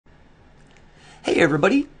Hey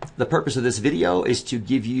everybody, the purpose of this video is to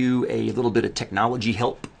give you a little bit of technology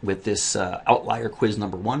help with this outlier quiz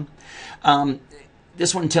number 1.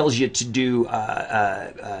 This one tells you to do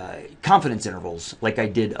confidence intervals like I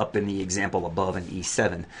did up in the example above in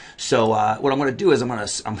E7. So what I'm going to do is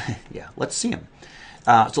let's see them.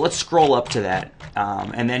 So let's scroll up to that,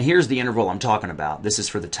 and then here's the interval I'm talking about. This is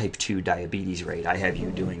for the type 2 diabetes rate. I have you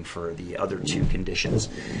doing for the other two conditions.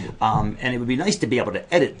 And it would be nice to be able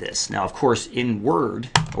to edit this. Now, of course, in Word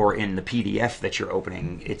or in the PDF that you're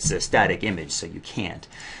opening, it's a static image, so you can't.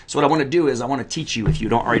 So what I want to do is I want to teach you, if you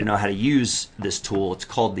don't already know how to use this tool, it's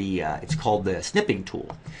called the Snipping Tool.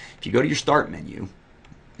 If you go to your Start menu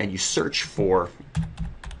and you search for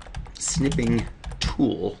Snipping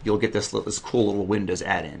Tool, you'll get this cool little Windows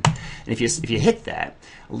add-in. And if you hit that,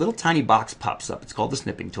 a little tiny box pops up. It's called the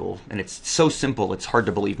Snipping Tool, and it's so simple it's hard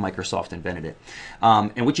to believe Microsoft invented it.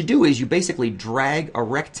 And what you do is you basically drag a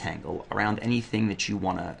rectangle around anything that you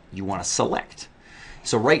wanna select.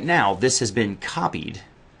 So right now this has been copied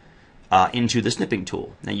into the Snipping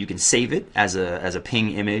Tool. Now you can save it as a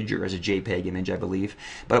PNG image or as a JPEG image, I believe.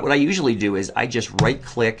 But what I usually do is I just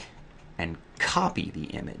right-click and copy the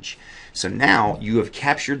image. So now you have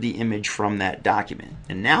captured the image from that document.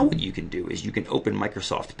 And now what you can do is you can open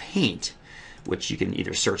Microsoft Paint, which you can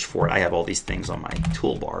either search for it. I have all these things on my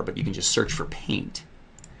toolbar, but you can just search for Paint.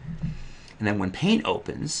 And then when Paint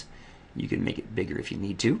opens, you can make it bigger if you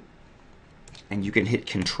need to. And you can hit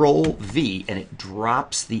Control V and it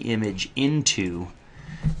drops the image into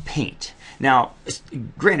Paint. Now,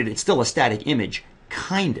 granted, it's still a static image,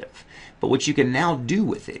 kind of. But what you can now do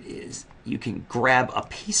with it is you can grab a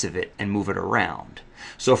piece of it and move it around.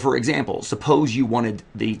 So for example, suppose you wanted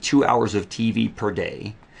the 2 hours of TV per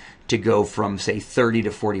day to go from, say, 30 to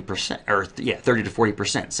 40%, or 30 to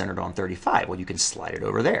 40% centered on 35. Well, you can slide it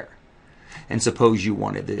over there. And suppose you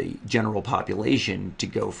wanted the general population to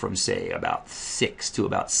go from, say, about 6 to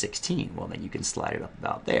about 16. Well, then you can slide it up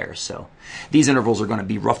about there. So these intervals are going to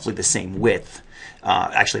be roughly the same width.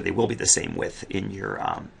 Actually, they will be the same width in your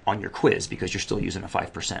on your quiz because you're still using a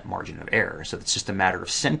 5% margin of error. So it's just a matter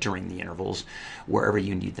of centering the intervals wherever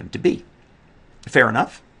you need them to be. Fair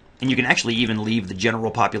enough? And you can actually even leave the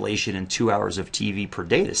general population and 2 hours of TV per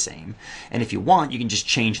day the same. And if you want, you can just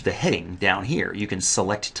change the heading down here. You can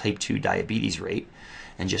select type 2 diabetes rate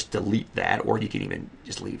and just delete that, or you can even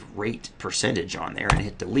just leave rate percentage on there and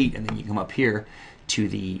hit delete, and then you come up here to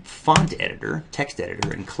the font editor, text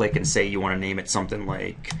editor, and click and say you want to name it something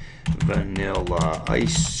like vanilla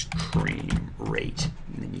ice cream rate.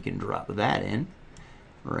 And then you can drop that in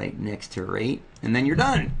right next to rate, and then you're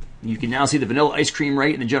done. You can now see the vanilla ice cream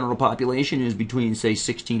rate in the general population is between, say,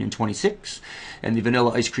 16 and 26, and the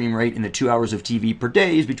vanilla ice cream rate in the 2 hours of TV per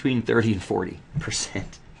day is between 30 and 40%.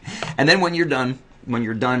 And then when you're done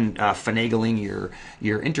finagling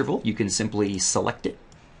your interval, you can simply select it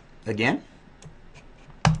again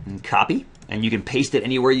and copy, and you can paste it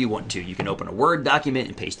anywhere you want to. You can open a Word document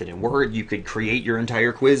and paste it in Word. You could create your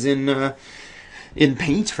entire quiz in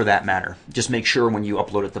Paint, for that matter. Just make sure when you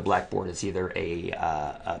upload it to Blackboard, it's either a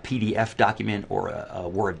PDF document or a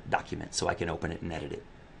Word document, so I can open it and edit it.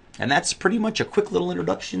 And that's pretty much a quick little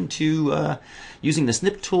introduction to using the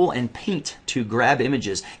Snip tool and Paint to grab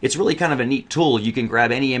images. It's really kind of a neat tool. You can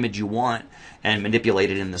grab any image you want and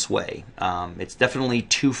manipulate it in this way. It's definitely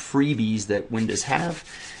two freebies that Windows have,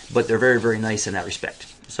 but they're very, very nice in that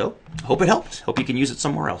respect. So, hope it helped. Hope you can use it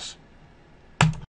somewhere else.